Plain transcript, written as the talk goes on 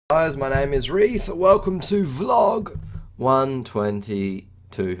Guys, my name is Reese. Welcome to vlog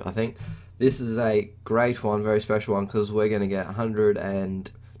 122, I think. This is a great one, very special one, because we're going to get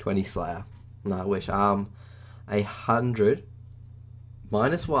 120 Slayer. No, I wish. 100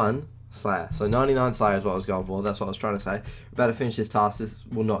 minus 1 Slayer. So 99 Slayer is what I was going for. That's what I was trying to say. We're about to finish this task. This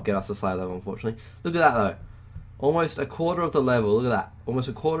will not get us a Slayer level, unfortunately. Look at that, though. Almost a quarter of the level. Look at that. Almost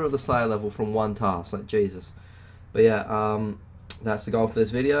a quarter of the Slayer level from one task. Like, Jesus. But yeah, that's the goal for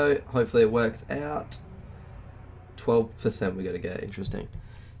this video. Hopefully it works out. 12% we're going to get. Interesting.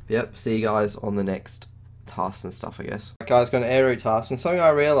 But yep, see you guys on the next task and stuff, I guess. Right, guys, got an air route task. And something I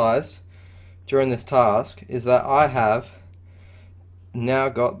realised during this task is that I have now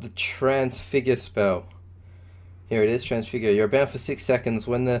got the transfigure spell. Here it is, transfigure. You're bound for 6 seconds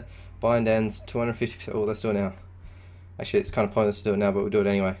when the bind ends. 250%. Oh, let's do it now. Actually, it's kind of pointless to do it now, but we'll do it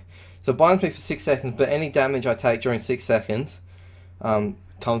anyway. So it binds me for 6 seconds, but any damage I take during 6 seconds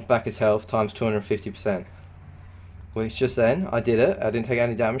comes back as health times 250%. Which just then, I did it. I didn't take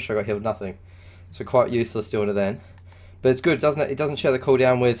any damage, so I got healed nothing. So quite useless doing it then. But it's good, doesn't it? It doesn't share the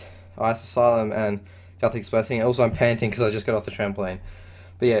cooldown with Ice Asylum and Gothic Expressing. Also, I'm panting because I just got off the trampoline.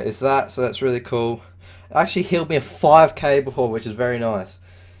 But yeah, it's that, so that's really cool. It actually healed me a 5k before, which is very nice.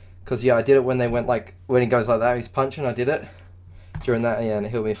 Because yeah, I did it when they went like, when he goes like that, he's punching, I did it. During that, yeah, and it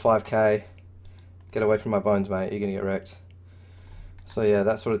healed me 5k. Get away from my bones, mate, you're going to get wrecked. So yeah,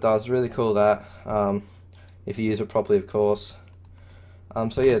 that's what it does. Really cool, that. If you use it properly, of course.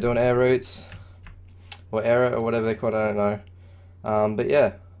 So yeah, doing air routes. Or air or whatever they call it, I don't know. But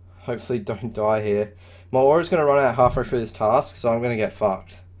yeah, hopefully don't die here. My aura's going to run out halfway through this task, so I'm going to get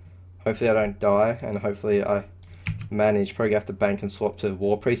fucked. Hopefully I don't die, and hopefully I manage. Probably have to bank and swap to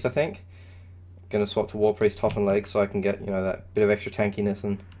War Priest, I think. Gonna swap to War Priest top and leg so I can get, you know, that bit of extra tankiness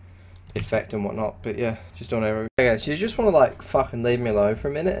and effect and whatnot. But yeah, just doing everything. Okay, so you just want to like fucking leave me alone for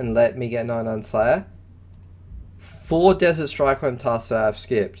a minute and let me get 99 Slayer. 4 Desert Strike Worm tasks that I've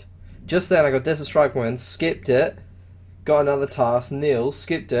skipped. Just then I got Desert Strike Worms, skipped it, got another task, nil,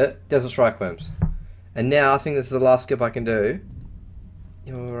 skipped it, Desert Strike Worms. And now I think this is the last skip I can do.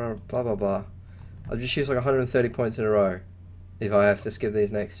 Blah blah blah. I'll just use like 130 points in a row if I have to skip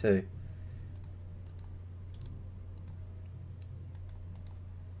these next two.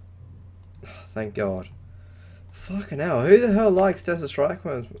 Thank God. Fucking hell, who the hell likes Desert Strike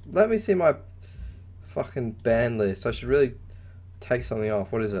Worms? Let me see my fucking ban list. I should really take something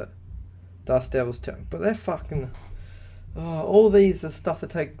off. What is it? Dust Devils, but they're fucking... Oh, all these are stuff that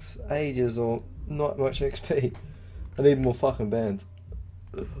takes ages or not much XP. I need more fucking bans.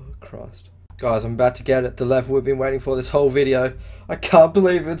 Oh, Christ. Guys, I'm about to get at the level we've been waiting for this whole video. I can't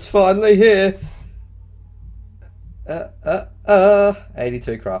believe it's finally here.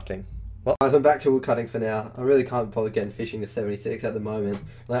 82 crafting. Well, guys, I'm back to wood cutting for now. I really can't bother getting fishing to 76 at the moment.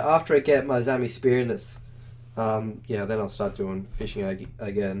 Like, after I get my Zami spear and it's, yeah, then I'll start doing fishing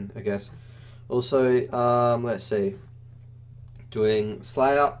again, I guess. Also, let's see. Doing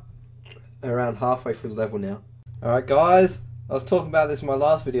Slaya around halfway through the level now. Alright, guys. I was talking about this in my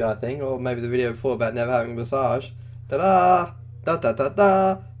last video, I think, or maybe the video before about never having a massage. Ta-da!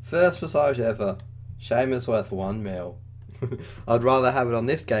 Da-da-da-da! First massage ever. Shame it's worth 1 mil. I'd rather have it on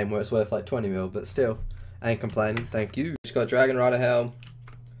this game where it's worth like 20 mil, but still, ain't complaining. Thank you. Just got Dragon Rider helm.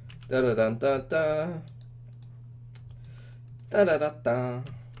 Da da da da da. Da da da da.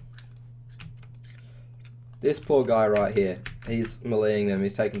 This poor guy right here. He's meleeing them.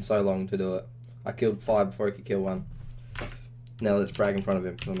 He's taking so long to do it. I killed 5 before he could kill 1. Now let's brag in front of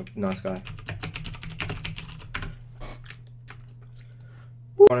him because I'm a nice guy.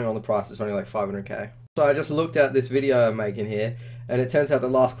 Running on the price, it's only like 500k. So I just looked at this video I'm making here, and it turns out the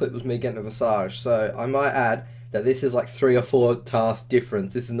last clip was me getting a massage. So I might add that this is like 3 or 4 tasks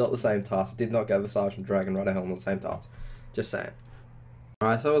difference. This is not the same task. I did not get a massage from Dragon Rider helm on the same task. Just saying.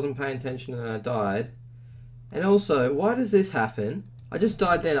 Alright, so I wasn't paying attention and I died. And also, why does this happen? I just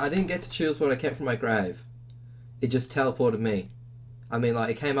died then. I didn't get to choose what I kept from my grave. It just teleported me. I mean,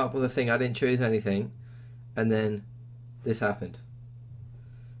 like, it came up with a thing. I didn't choose anything. And then this happened.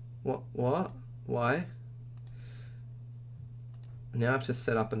 What? Why? Now I have to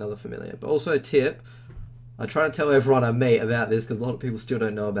set up another familiar. But also a tip. I try to tell everyone I meet about this because a lot of people still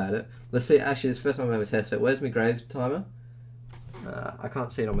don't know about it. Let's see. Actually, it's the first time I've ever tested it. Where's my grave timer? I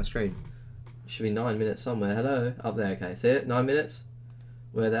can't see it on my screen. It should be 9 minutes somewhere. Hello? Up there. Okay. See it? 9 minutes?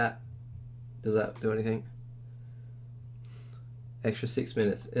 Where that? Does that do anything? Extra 6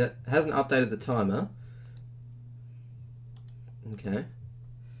 minutes. It hasn't updated the timer. Okay.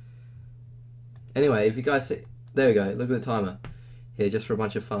 Anyway, if you guys see... There we go. Look at the timer. Here, just for a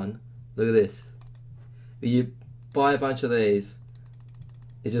bunch of fun. Look at this. You buy a bunch of these.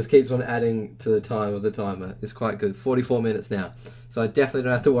 It just keeps on adding to the time of the timer. It's quite good. 44 minutes now. So I definitely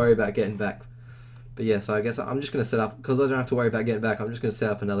don't have to worry about getting back. But yeah, so I guess I'm just going to set up, because I don't have to worry about getting back, I'm just going to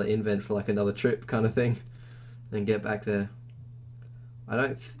set up another invent for like another trip kind of thing. And get back there.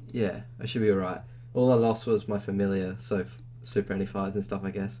 Yeah, I should be alright. All I lost was my familiar, so Super NE5s and stuff,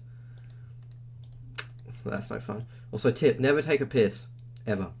 I guess. Well, that's no fun. Also, tip, never take a piss.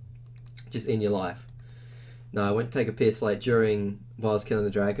 Ever. Just in your life. No, I went to take a piss like during while I was killing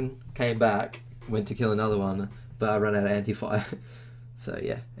the dragon. Came back, went to kill another one, but I ran out of anti-fire. So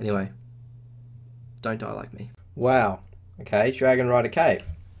yeah, anyway. Don't die like me. Wow. Okay, Dragon Rider Cape.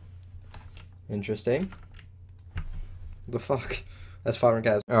 Interesting. The fuck? That's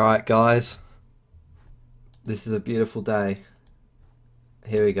 500k. Alright guys. This is a beautiful day.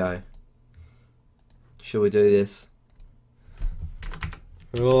 Here we go. Should we do this?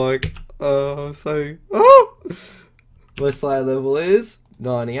 Like, my Slaya level is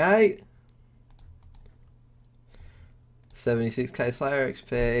 98. 76k Slayer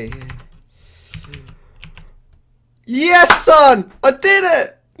XP. Yes, son! I did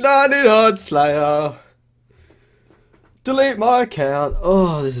it! 99 Slayer. Delete my account.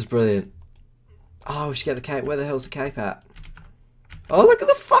 Oh, this is brilliant. Oh, we should get the cape. Where the hell's the cape at? Oh, look at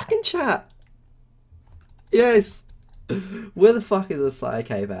the fucking chat. Yes. Where the fuck is the Slaya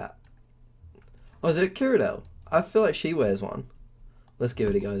cape at? Oh, is it Kuridel? I feel like she wears one. Let's give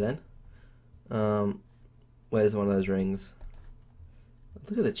it a go then. Where's one of those rings?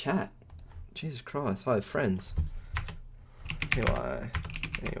 Look at the chat. Jesus Christ. Hi, friends. Anyway.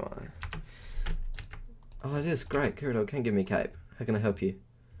 Oh, it is great. Kuridel, can you give me a cape? How can I help you?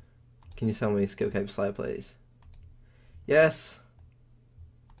 Can you sell me a skill cape Slaya, please? Yes.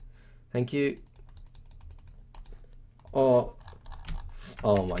 Thank you. Oh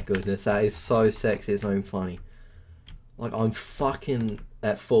my goodness, that is so sexy, it's not even funny. Like, I'm fucking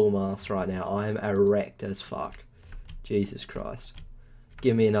at full mast right now. I am erect as fuck. Jesus Christ.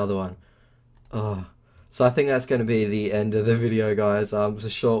 Give me another one. Oh. So I think that's going to be the end of the video, guys. It's a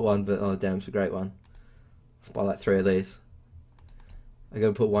short one, but oh damn, it's a great one. Let's buy like 3 of these. I'm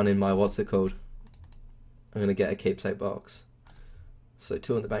going to put one in my, what's it called? I'm going to get a keepsake box. So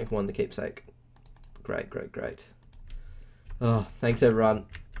 2 in the bank, 1 in the keepsake. Great. Oh, thanks everyone.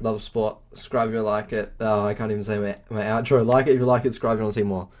 Love sport. Subscribe if you like it. Oh, I can't even say my outro. Like it if you like it. Subscribe if you want to see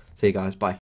more. See you guys. Bye.